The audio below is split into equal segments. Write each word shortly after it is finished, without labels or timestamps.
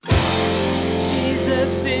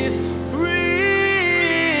Jesus is real.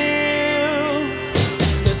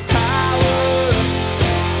 There's power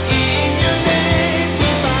in your name. We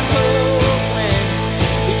find hope when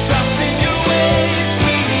we trust in your ways.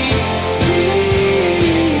 We need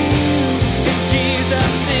real. And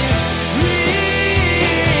Jesus is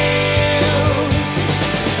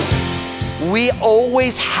real. We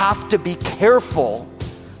always have to be careful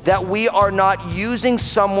that we are not using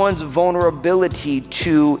someone's vulnerability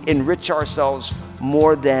to enrich ourselves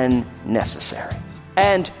more than necessary.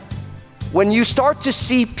 And when you start to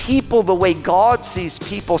see people the way God sees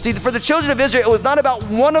people, see, for the children of Israel, it was not about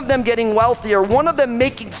one of them getting wealthy or one of them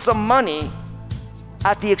making some money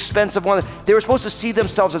at the expense of one of them. They were supposed to see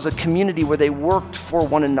themselves as a community where they worked for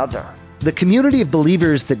one another. The community of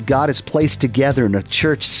believers that God has placed together in a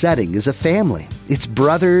church setting is a family. It's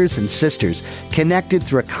brothers and sisters connected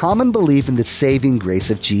through a common belief in the saving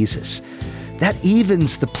grace of Jesus. That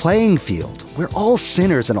evens the playing field. We're all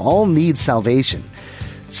sinners and all need salvation.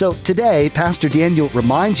 So today, Pastor Daniel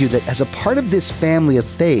reminds you that as a part of this family of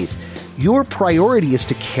faith, your priority is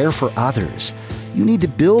to care for others. You need to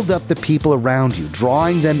build up the people around you,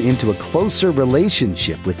 drawing them into a closer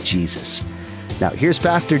relationship with Jesus. Now, here's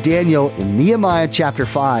Pastor Daniel in Nehemiah chapter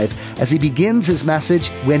 5 as he begins his message,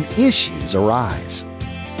 When Issues Arise.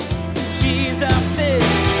 Jesus is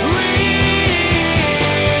real.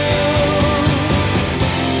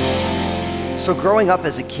 So growing up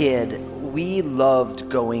as a kid, we loved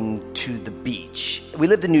going to the beach. We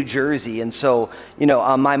lived in New Jersey, and so,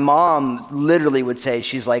 my mom literally would say,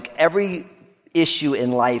 she's like, every issue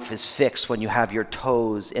in life is fixed when you have your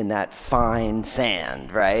toes in that fine sand,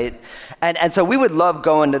 right? And so we would love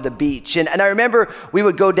going to the beach. And I remember we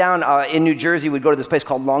would go down in New Jersey, we'd go to this place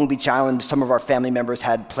called Long Beach Island. Some of our family members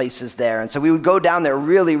had places there. And so we would go down there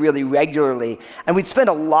really, really regularly. And we'd spend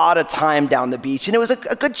a lot of time down the beach. And it was a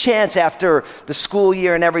good chance after the school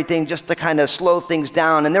year and everything just to kind of slow things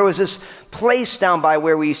down. And there was this place down by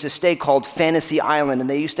where we used to stay called Fantasy Island, and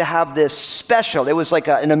they used to have this special. It was like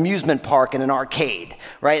an amusement park and an arcade,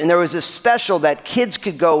 right? And there was this special that kids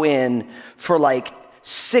could go in for like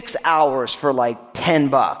 6 hours for like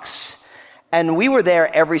 $10. And we were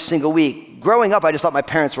there every single week. Growing up, I just thought my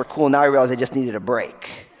parents were cool. Now I realize they just needed a break.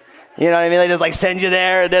 You know what I mean? They just like send you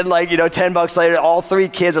there, and then $10 later, all three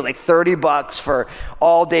kids are like $30 for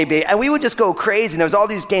all day. And we would just go crazy. And there was all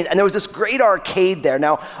these games, and there was this great arcade there.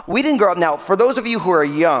 Now, we didn't grow up. Now, for those of you who are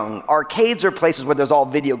young, arcades are places where there's all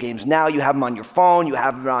video games. Now you have them on your phone, you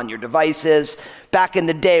have them on your devices. Back in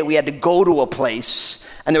the day, we had to go to a place,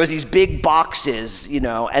 and there was these big boxes,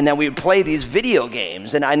 and then we would play these video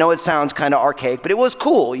games. And I know it sounds kind of archaic, but it was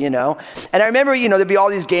cool, And I remember, there'd be all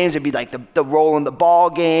these games. There'd be like the rolling the ball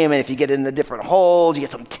game, and if you get in the different holes, you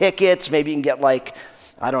get some tickets. Maybe you can get like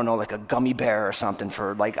a gummy bear or something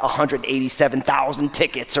for like 187,000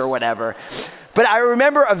 tickets or whatever. But I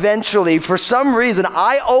remember eventually, for some reason,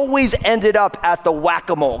 I always ended up at the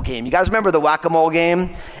whack-a-mole game. You guys remember the whack-a-mole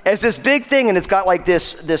game? It's this big thing, and it's got like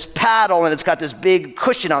this paddle, and it's got this big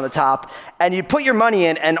cushion on the top. And you put your money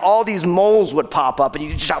in, and all these moles would pop up, and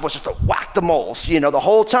you just was just to whack the moles, the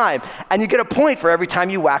whole time. And you get a point for every time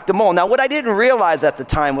you whacked a mole. Now, what I didn't realize at the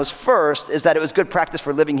time is that it was good practice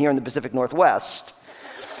for living here in the Pacific Northwest.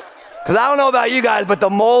 Because I don't know about you guys, but the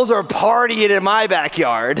moles are partying in my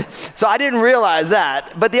backyard. So I didn't realize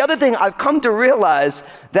that. But the other thing, I've come to realize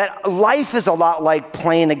that life is a lot like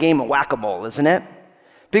playing a game of whack-a-mole, isn't it?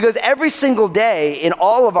 Because every single day in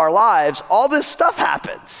all of our lives, all this stuff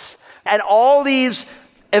happens. And all these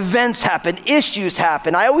events happen, issues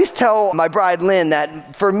happen. I always tell my bride, Lynn,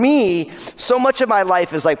 that for me, so much of my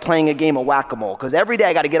life is like playing a game of whack-a-mole, because every day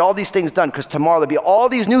I got to get all these things done, because tomorrow there'll be all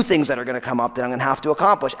these new things that are going to come up that I'm going to have to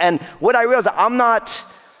accomplish. And what I realize, I'm not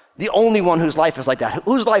the only one whose life is like that.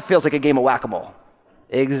 Whose life feels like a game of whack-a-mole?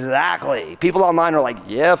 Exactly. People online are like,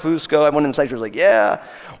 yeah, Fusco. Everyone in the sanctuary is like, yeah.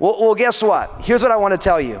 Well, guess what? Here's what I want to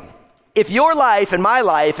tell you. If your life and my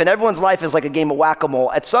life and everyone's life is like a game of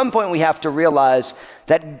whack-a-mole, at some point we have to realize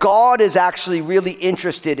that God is actually really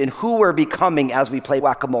interested in who we're becoming as we play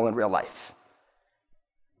whack-a-mole in real life.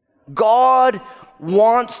 God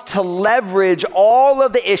wants to leverage all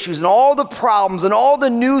of the issues and all the problems and all the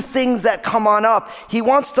new things that come on up. He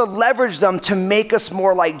wants to leverage them to make us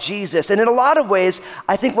more like Jesus. And in a lot of ways,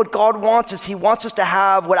 I think what God wants is he wants us to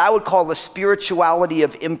have what I would call the spirituality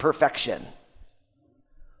of imperfection.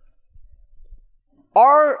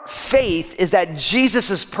 Our faith is that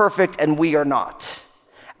Jesus is perfect and we are not.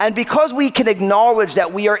 And because we can acknowledge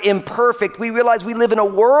that we are imperfect, we realize we live in a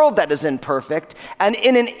world that is imperfect. And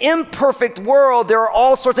in an imperfect world, there are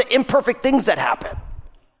all sorts of imperfect things that happen.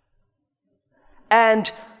 And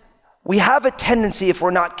we have a tendency, if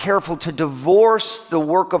we're not careful, to divorce the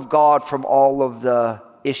work of God from all of the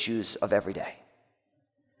issues of every day.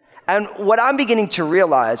 And what I'm beginning to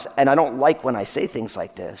realize, and I don't like when I say things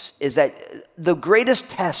like this, is that the greatest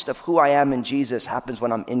test of who I am in Jesus happens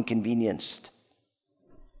when I'm inconvenienced.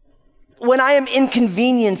 When I am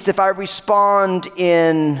inconvenienced, if I respond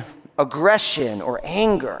in aggression or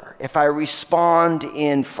anger, if I respond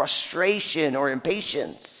in frustration or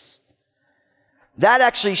impatience, that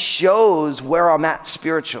actually shows where I'm at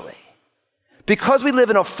spiritually. Because we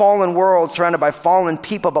live in a fallen world surrounded by fallen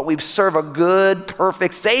people, but we serve a good,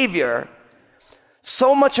 perfect Savior,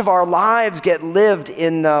 so much of our lives get lived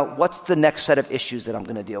in what's the next set of issues that I'm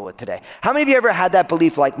going to deal with today? How many of you ever had that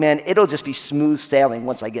belief like, man, it'll just be smooth sailing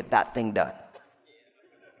once I get that thing done?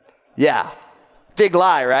 Yeah. Big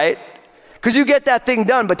lie, right? Because you get that thing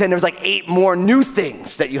done, but then there's like 8 more new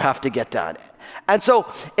things that you have to get done. And so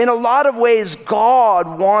in a lot of ways,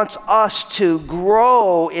 God wants us to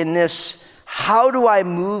grow in this, how do I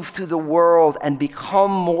move through the world and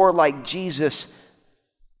become more like Jesus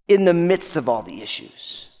in the midst of all the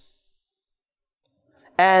issues?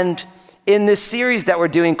 And in this series that we're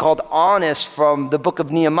doing called Honest from the book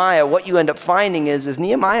of Nehemiah, what you end up finding is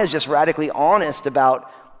Nehemiah is just radically honest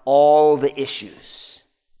about all the issues.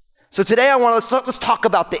 So today let's talk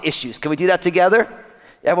about the issues. Can we do that together?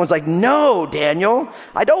 Everyone's like, no, Daniel,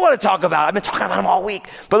 I don't want to talk about it. I've been talking about them all week.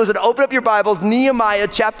 But listen, open up your Bibles, Nehemiah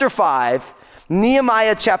chapter 5.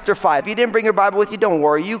 Nehemiah chapter 5. If you didn't bring your Bible with you, don't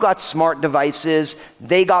worry. You got smart devices.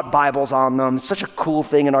 They got Bibles on them. It's such a cool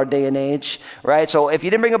thing in our day and age, right? So if you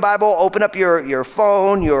didn't bring a Bible, open up your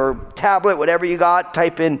phone, your tablet, whatever you got,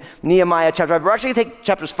 type in Nehemiah chapter 5. We're actually going to take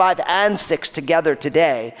chapters 5 and 6 together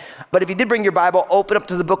today. But if you did bring your Bible, open up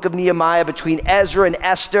to the book of Nehemiah between Ezra and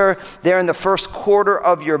Esther. They're in the first quarter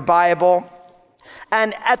of your Bible.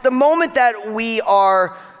 And at the moment that we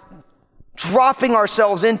are dropping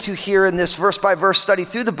ourselves into here in this verse by verse study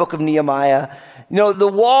through the book of Nehemiah, the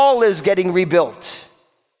wall is getting rebuilt.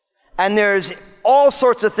 And there's all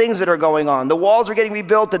sorts of things that are going on. The walls are getting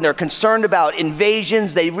rebuilt and they're concerned about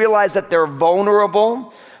invasions. They realize that they're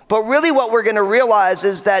vulnerable. But really what we're going to realize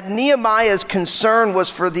is that Nehemiah's concern was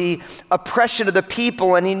for the oppression of the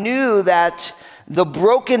people, and he knew that the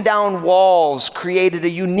broken down walls created a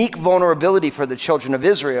unique vulnerability for the children of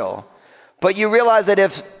Israel. But you realize that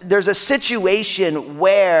if there's a situation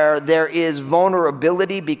where there is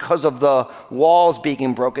vulnerability because of the walls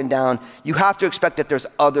being broken down, you have to expect that there's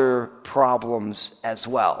other problems as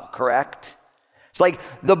well, correct? It's like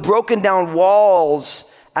the broken down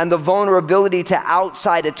walls and the vulnerability to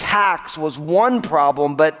outside attacks was one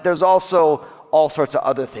problem, but there's also all sorts of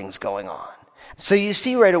other things going on. So you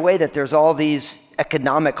see right away that there's all these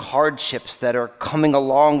economic hardships that are coming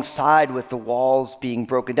alongside with the walls being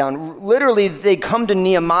broken down. Literally, they come to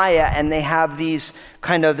Nehemiah and they have these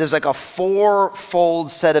there's like a 4-fold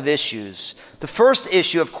set of issues. The first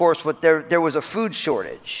issue, of course, there was a food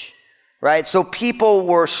shortage, right? So people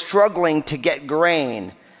were struggling to get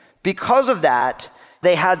grain. Because of that,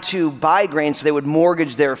 they had to buy grain, so they would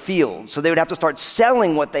mortgage their fields. So they would have to start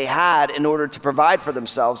selling what they had in order to provide for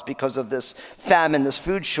themselves because of this famine, this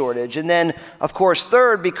food shortage. And then, of course,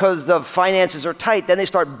 third, because the finances are tight, then they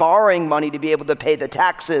start borrowing money to be able to pay the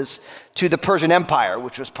taxes to the Persian Empire,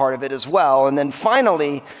 which was part of it as well. And then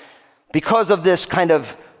finally, because of this kind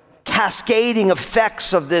of cascading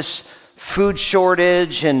effects of this food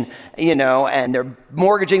shortage and they're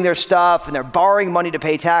mortgaging their stuff and they're borrowing money to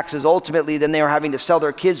pay taxes. Ultimately, then they are having to sell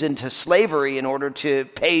their kids into slavery in order to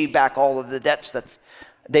pay back all of the debts that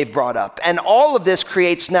they've brought up. And all of this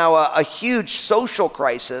creates now a huge social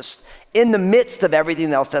crisis in the midst of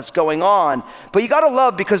everything else that's going on. But you got to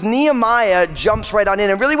love, because Nehemiah jumps right on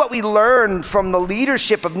in. And really what we learn from the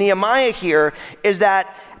leadership of Nehemiah here is that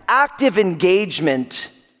active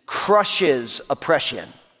engagement crushes oppression.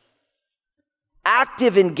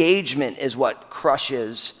 Active engagement is what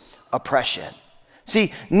crushes oppression.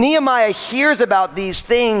 See, Nehemiah hears about these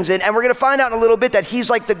things, and we're going to find out in a little bit that he's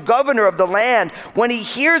like the governor of the land. When he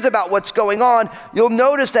hears about what's going on, you'll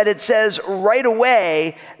notice that it says right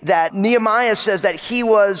away that Nehemiah says that he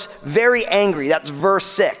was very angry. That's verse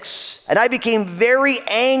 6. And I became very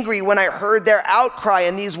angry when I heard their outcry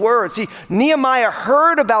in these words. See, Nehemiah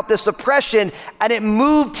heard about this oppression, and it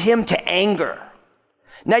moved him to anger.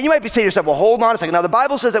 Now, you might be saying to yourself, well, hold on a second. Now, the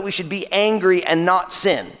Bible says that we should be angry and not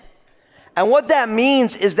sin. And what that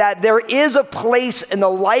means is that there is a place in the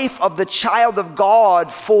life of the child of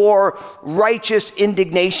God for righteous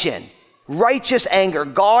indignation, righteous anger.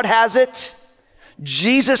 God has it.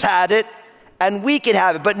 Jesus had it. and we can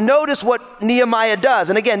have it. But notice what Nehemiah does.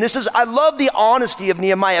 And again, I love the honesty of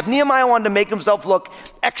Nehemiah. If Nehemiah wanted to make himself look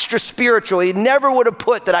extra spiritual, he never would have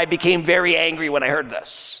put that I became very angry when I heard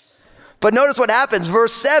this. But notice what happens,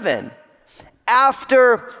 verse 7.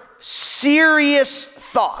 After serious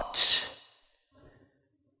thought.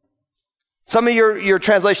 Some of your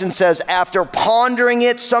translation says after pondering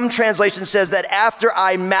it. Some translation says that after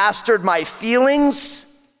I mastered my feelings,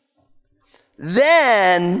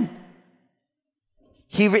 then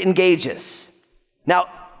he engages. Now,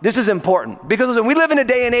 this is important because listen, we live in a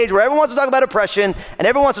day and age where everyone wants to talk about oppression and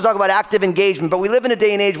everyone wants to talk about active engagement, but we live in a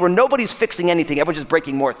day and age where nobody's fixing anything. Everyone's just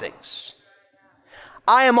breaking more things.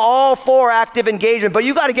 I am all for active engagement, but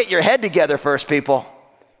you got to get your head together first, people.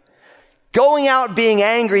 Going out being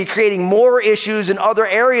angry, creating more issues in other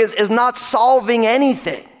areas is not solving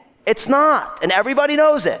anything. It's not, and everybody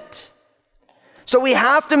knows it. So we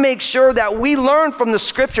have to make sure that we learn from the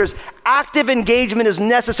scriptures. Active engagement is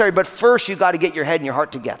necessary, but first you got to get your head and your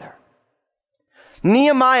heart together.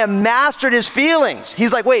 Nehemiah mastered his feelings.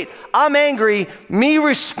 He's like, wait, I'm angry. Me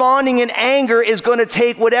responding in anger is going to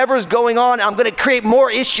take whatever's going on. I'm going to create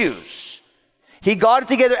more issues. He got it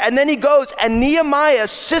together, and then he goes, and Nehemiah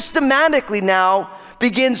systematically now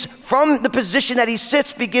begins, from the position that he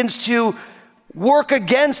sits, begins to work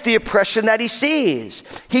against the oppression that he sees.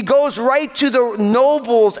 He goes right to the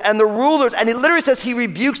nobles and the rulers, and he literally says he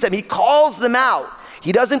rebukes them. He calls them out.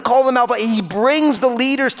 He doesn't call them out, but he brings the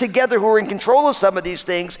leaders together who are in control of some of these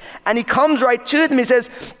things, and he comes right to them. He says,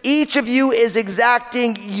 each of you is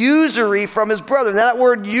exacting usury from his brother. Now that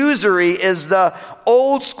word usury is the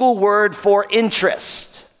old school word for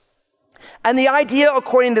interest. And the idea,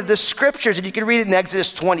 according to the scriptures, and you can read it in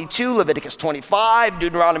Exodus 22, Leviticus 25,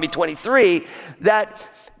 Deuteronomy 23, that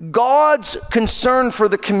God's concern for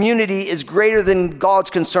the community is greater than God's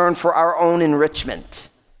concern for our own enrichment.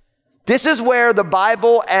 This is where the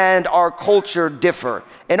Bible and our culture differ.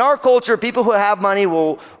 In our culture, people who have money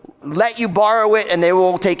will let you borrow it and they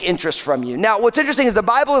will take interest from you. Now, what's interesting is the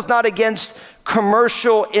Bible is not against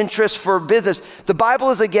commercial interest for business. The Bible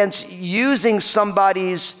is against using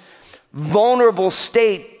somebody's vulnerable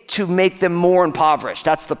state to make them more impoverished.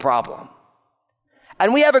 That's the problem.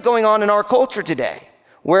 And we have it going on in our culture today,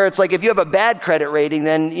 where it's like if you have a bad credit rating,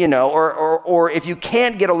 then, or if you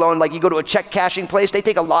can't get a loan, like you go to a check cashing place, they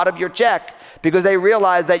take a lot of your check because they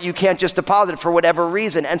realize that you can't just deposit it for whatever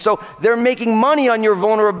reason. And so they're making money on your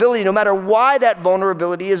vulnerability, no matter why that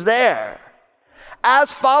vulnerability is there.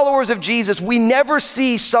 As followers of Jesus, we never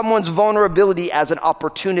see someone's vulnerability as an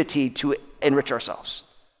opportunity to enrich ourselves.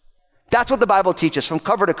 That's what the Bible teaches from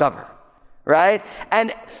cover to cover, right?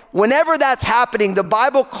 And whenever that's happening, the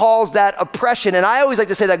Bible calls that oppression. And I always like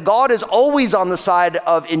to say that God is always on the side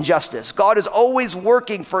of injustice. God is always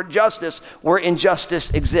working for justice where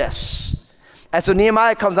injustice exists. And so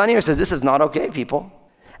Nehemiah comes on here and says, this is not okay, people.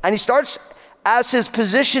 And he starts, as his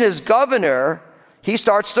position as governor, he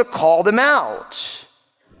starts to call them out.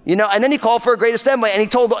 And then he called for a great assembly,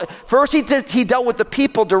 and first he dealt with the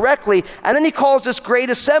people directly, and then he calls this great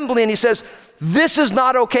assembly, and he says, this is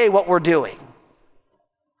not okay what we're doing.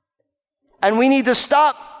 And we need to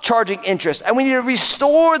stop charging interest, and we need to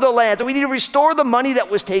restore the lands, and we need to restore the money that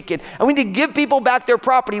was taken, and we need to give people back their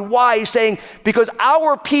property. Why? He's saying, because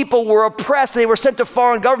our people were oppressed, and they were sent to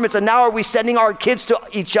foreign governments, and now are we sending our kids to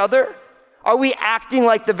each other? Are we acting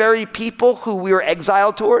like the very people who we were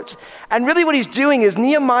exiled towards? And really what he's doing is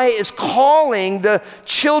Nehemiah is calling the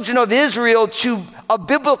children of Israel to a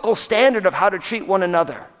biblical standard of how to treat one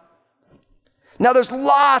another. Now there's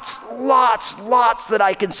lots that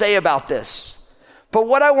I can say about this. But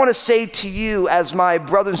what I want to say to you as my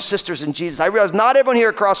brothers and sisters in Jesus, I realize not everyone here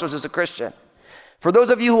at Crossroads is a Christian. For those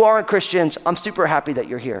of you who aren't Christians, I'm super happy that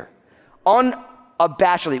you're here.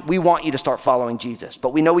 Unabashedly, we want you to start following Jesus,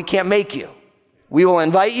 but we know we can't make you. We will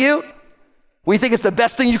invite you. We think it's the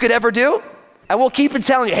best thing you could ever do. And we'll keep on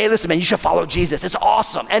telling you, hey, listen, man, you should follow Jesus. It's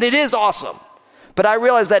awesome. And it is awesome. But I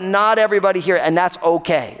realize that not everybody here, and that's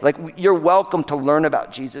okay. Like, you're welcome to learn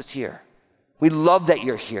about Jesus here. We love that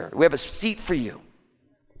you're here. We have a seat for you.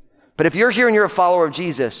 But if you're here and you're a follower of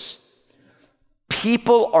Jesus,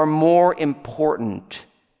 people are more important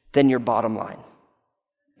than your bottom line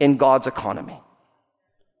in God's economy.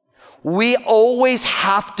 We always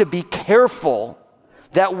have to be careful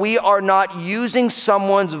that we are not using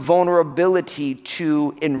someone's vulnerability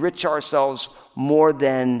to enrich ourselves more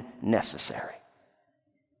than necessary.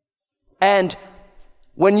 And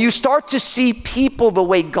when you start to see people the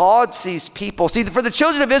way God sees people, see, for the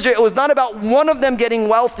children of Israel, it was not about one of them getting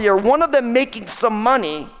wealthy or one of them making some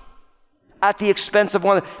money at the expense of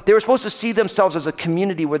one of them. They were supposed to see themselves as a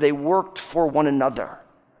community where they worked for one another,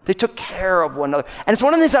 They took care of one another. And it's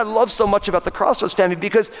one of the things I love so much about the Crossroads family,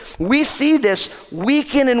 because we see this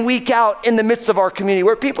week in and week out in the midst of our community,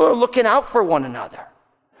 where people are looking out for one another.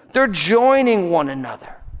 They're joining one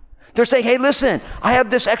another. They're saying, hey, listen, I have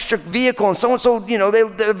this extra vehicle, and so-and-so,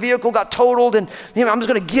 the vehicle got totaled, and I'm just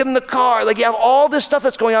going to give them the car. Like, you have all this stuff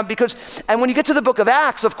that's going on and when you get to the book of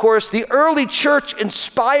Acts, of course, the early church,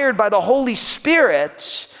 inspired by the Holy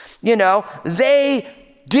Spirit, they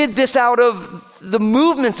did this out of the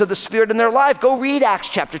movements of the Spirit in their life. Go read Acts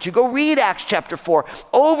chapter 2. Go read Acts chapter 4.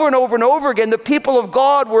 Over and over and over again, the people of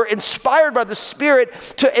God were inspired by the Spirit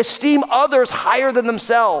to esteem others higher than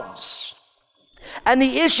themselves. And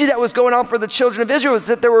the issue that was going on for the children of Israel was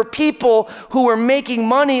that there were people who were making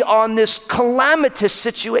money on this calamitous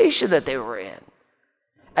situation that they were in.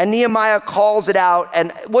 And Nehemiah calls it out.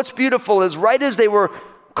 And what's beautiful is right as they were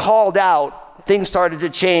called out, things started to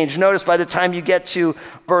change. Notice by the time you get to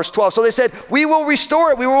verse 12. So they said, we will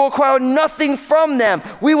restore it. We will require nothing from them.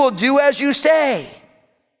 We will do as you say.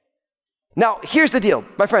 Now, here's the deal,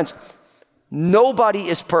 my friends. Nobody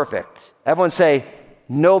is perfect. Everyone say,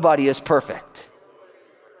 nobody is perfect.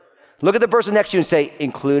 Look at the person next to you and say,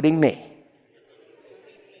 including me.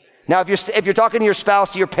 Now, if you're talking to your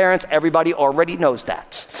spouse, to your parents, everybody already knows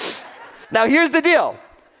that. Now, here's the deal.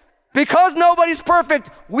 Because nobody's perfect,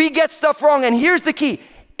 we get stuff wrong. And here's the key.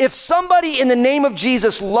 If somebody in the name of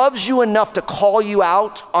Jesus loves you enough to call you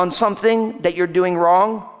out on something that you're doing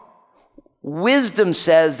wrong, wisdom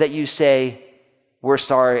says that you say, we're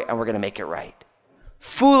sorry and we're going to make it right.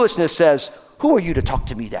 Foolishness says, who are you to talk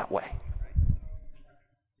to me that way?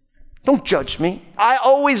 Don't judge me. I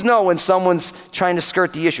always know when someone's trying to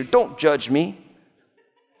skirt the issue. Don't judge me.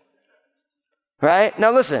 Right?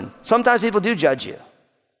 Now listen, sometimes people do judge you.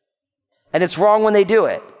 And it's wrong when they do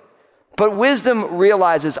it. But wisdom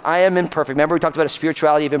realizes I am imperfect. Remember we talked about a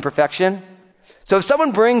spirituality of imperfection? So if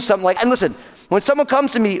someone brings something and listen, when someone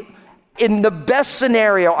comes to me, in the best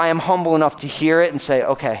scenario, I am humble enough to hear it and say,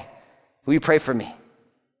 okay, will you pray for me?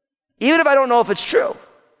 Even if I don't know if it's true.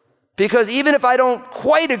 Because even if I don't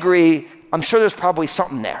quite agree, I'm sure there's probably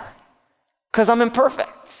something there. Because I'm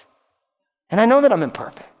imperfect. And I know that I'm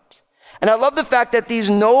imperfect. And I love the fact that these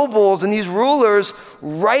nobles and these rulers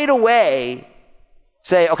right away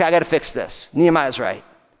say, okay, I got to fix this. Nehemiah's right.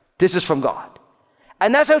 This is from God.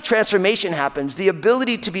 And that's how transformation happens. The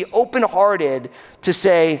ability to be open-hearted to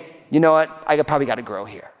say, you know what, I probably got to grow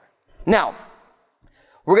here. Now,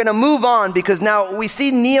 we're going to move on because now we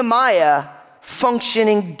see Nehemiah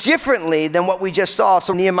functioning differently than what we just saw.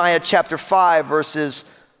 So Nehemiah chapter 5, verses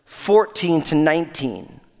 14 to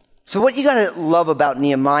 19. So what you got to love about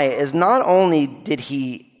Nehemiah is not only did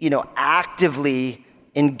he, actively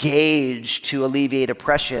engage to alleviate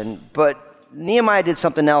oppression, but Nehemiah did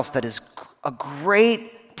something else that is a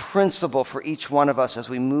great principle for each one of us as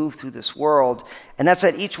we move through this world, and that's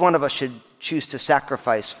that each one of us should choose to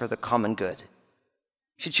sacrifice for the common good.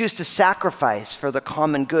 Should choose to sacrifice for the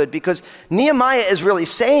common good, because Nehemiah is really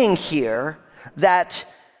saying here that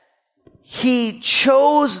he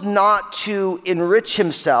chose not to enrich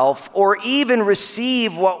himself or even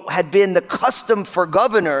receive what had been the custom for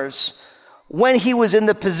governors when he was in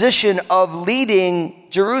the position of leading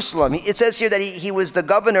Jerusalem. It says here that he was the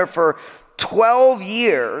governor for 12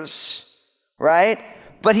 years, right?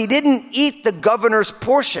 But he didn't eat the governor's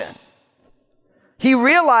portion. He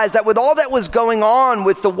realized that with all that was going on,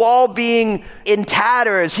 with the wall being in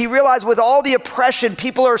tatters, he realized with all the oppression,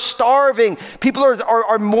 people are starving, people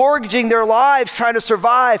are mortgaging their lives trying to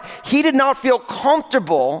survive. He did not feel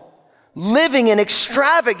comfortable living in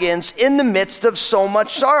extravagance in the midst of so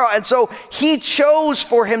much sorrow. And so he chose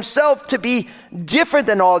for himself to be different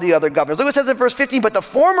than all the other governors. Look what it says in verse 15, but the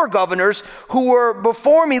former governors who were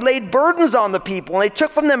before me laid burdens on the people, and they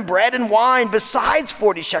took from them bread and wine besides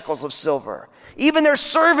 40 shekels of silver. Even their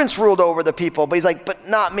servants ruled over the people. But he's like, but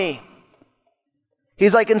not me.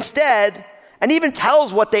 He's like, instead, and even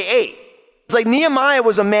tells what they ate. It's like Nehemiah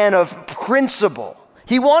was a man of principle.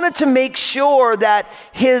 He wanted to make sure that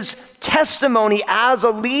his testimony as a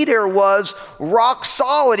leader was rock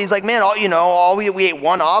solid. He's like, man, we ate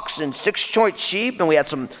one ox and 6 choice sheep, and we had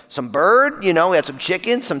some bird, we had some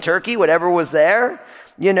chicken, some turkey, whatever was there,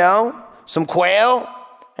 some quail.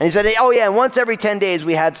 And he said, oh yeah, and once every 10 days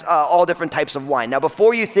we had all different types of wine. Now,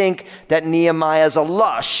 before you think that Nehemiah is a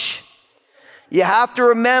lush, you have to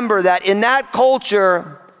remember that in that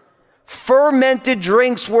culture, fermented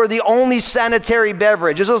drinks were the only sanitary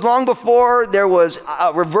beverage. This was long before there was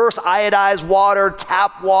reverse iodized water,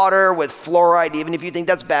 tap water with fluoride, even if you think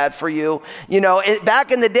that's bad for you.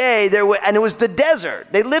 Back in the day, and it was the desert.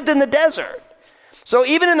 They lived in the desert. So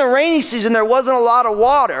even in the rainy season, there wasn't a lot of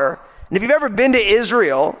water. And if you've ever been to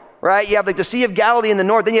Israel, right, you have like the Sea of Galilee in the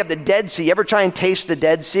north, then you have the Dead Sea. You ever try and taste the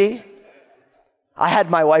Dead Sea? I had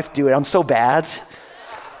my wife do it. I'm so bad.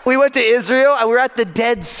 We went to Israel and we're at the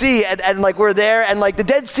Dead Sea and like we're there and like the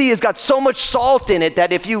Dead Sea has got so much salt in it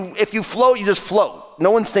that if you float, you just float.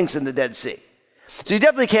 No one sinks in the Dead Sea. So you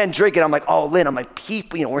definitely can't drink it. I'm like, oh, Lynn, I'm like,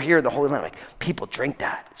 people, we're here in the Holy Land. I'm like, people drink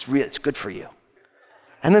that. It's real. It's good for you.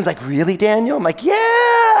 And then it's like, really, Daniel? I'm like,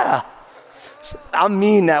 yeah. So I'm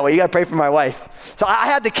mean that way. You got to pray for my wife. So I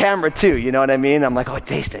had the camera too. You know what I mean? I'm like, oh,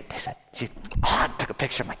 taste it. I took a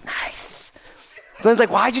picture. I'm like, nice. Lynn's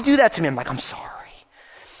like, why'd you do that to me? I'm like, I'm sorry.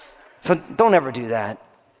 So don't ever do that.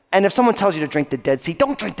 And if someone tells you to drink the Dead Sea,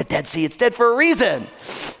 don't drink the Dead Sea. It's dead for a reason,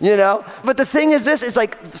 But the thing is this, is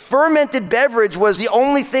like fermented beverage was the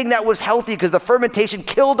only thing that was healthy because the fermentation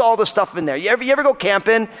killed all the stuff in there. You ever go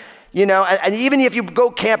camping, and even if you go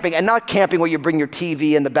camping, and not camping where you bring your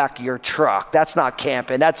TV in the back of your truck, that's not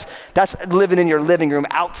camping. That's living in your living room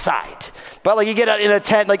outside. But like you get out in a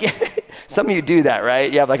tent, like some of you do that,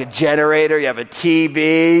 right? You have like a generator, you have a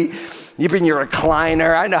TV, you bring your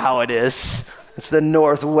recliner. I know how it is. It's the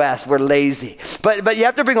Northwest. We're lazy. But you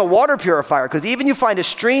have to bring a water purifier because even you find a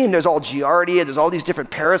stream, there's all Giardia, there's all these different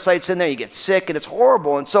parasites in there. You get sick and it's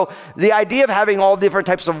horrible. And so the idea of having all different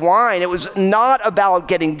types of wine, it was not about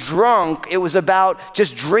getting drunk. It was about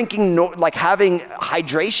just drinking, like having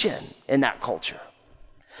hydration in that culture.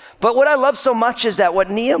 But what I love so much is that what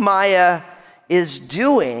Nehemiah is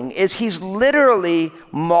doing is he's literally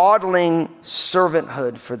modeling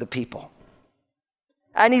servanthood for the people.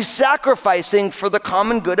 And he's sacrificing for the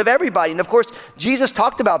common good of everybody. And of course, Jesus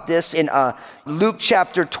talked about this in Luke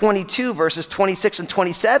chapter 22, verses 26 and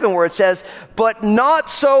 27, where it says, but not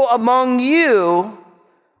so among you.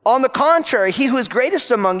 On the contrary, he who is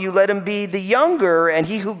greatest among you, let him be the younger, and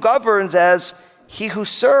he who governs as he who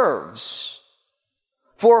serves.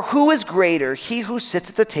 For who is greater, he who sits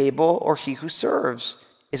at the table or he who serves?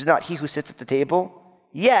 Is it not he who sits at the table?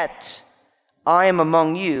 Yet I am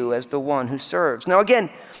among you as the one who serves. Now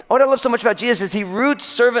again, what I love so much about Jesus is he roots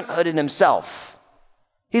servanthood in himself.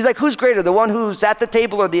 He's like, who's greater, the one who's at the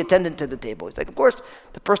table or the attendant to the table? He's like, of course,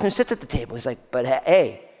 the person who sits at the table. He's like, but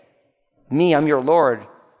hey, me, I'm your Lord,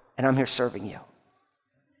 and I'm here serving you.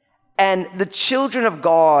 And the children of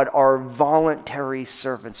God are voluntary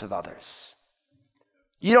servants of others.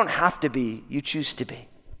 You don't have to be, you choose to be.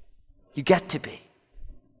 You get to be.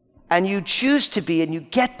 And you choose to be and you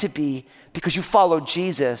get to be because you follow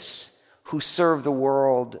Jesus, who served the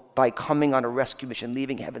world by coming on a rescue mission,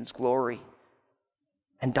 leaving heaven's glory,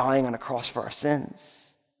 and dying on a cross for our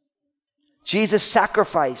sins. Jesus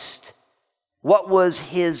sacrificed what was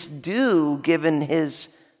his due given his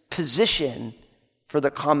position for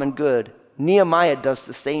the common good. Nehemiah does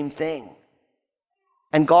the same thing.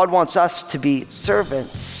 And God wants us to be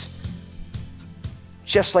servants,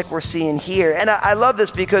 just like we're seeing here. And I love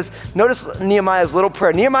this because notice Nehemiah's little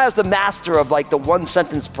prayer. Nehemiah's the master of like the one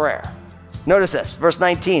sentence prayer. Notice this, verse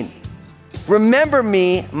 19. Remember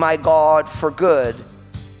me, my God, for good,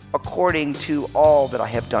 according to all that I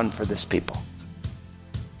have done for this people.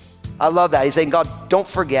 I love that. He's saying, God, don't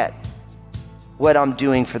forget what I'm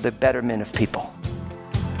doing for the betterment of people.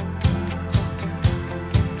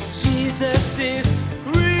 Jesus is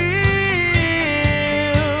real.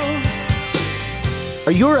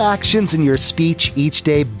 Are your actions and your speech each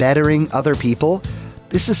day bettering other people?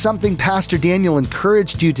 This is something Pastor Daniel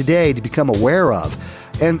encouraged you today to become aware of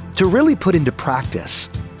and to really put into practice.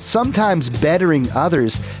 Sometimes bettering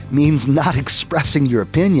others means not expressing your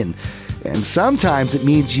opinion, and sometimes it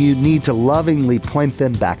means you need to lovingly point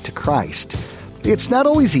them back to Christ. It's not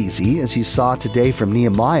always easy, as you saw today from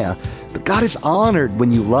Nehemiah, but God is honored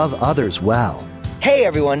when you love others well. Hey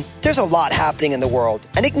everyone, there's a lot happening in the world,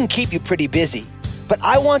 and it can keep you pretty busy. But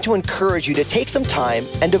I want to encourage you to take some time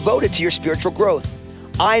and devote it to your spiritual growth.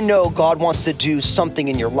 I know God wants to do something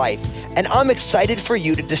in your life, and I'm excited for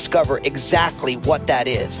you to discover exactly what that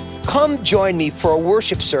is. Come join me for a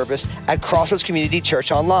worship service at Crossroads Community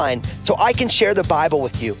Church online so I can share the Bible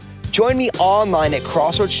with you. Join me online at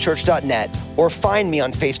crossroadschurch.net or find me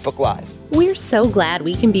on Facebook Live. We're so glad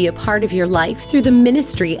we can be a part of your life through the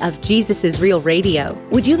ministry of Jesus is Real Radio.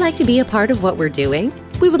 Would you like to be a part of what we're doing?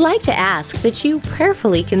 We would like to ask that you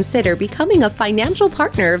prayerfully consider becoming a financial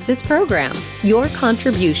partner of this program. Your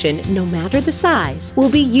contribution, no matter the size, will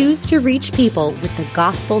be used to reach people with the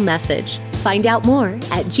gospel message. Find out more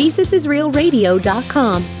at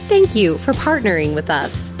JesusIsRealRadio.com. Thank you for partnering with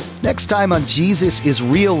us. Next time on Jesus is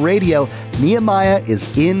Real Radio, Nehemiah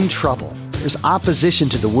is in trouble. There's opposition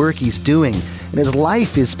to the work he's doing, and his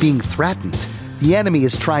life is being threatened. The enemy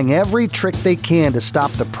is trying every trick they can to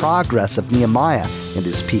stop the progress of Nehemiah and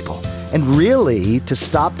his people. and really to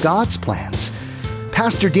stop God's plans.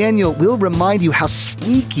 Pastor Daniel will remind you how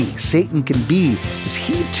sneaky Satan can be as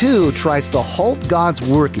he too tries to halt God's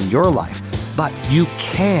work in your life, but you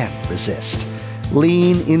can resist.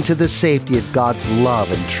 Lean into the safety of God's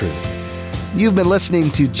love and truth. You've been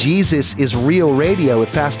listening to Jesus is Real Radio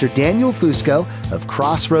with Pastor Daniel Fusco of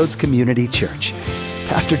Crossroads Community Church.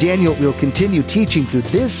 Pastor Daniel will continue teaching through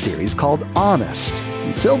this series called Honest.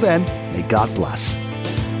 Until then, may God bless.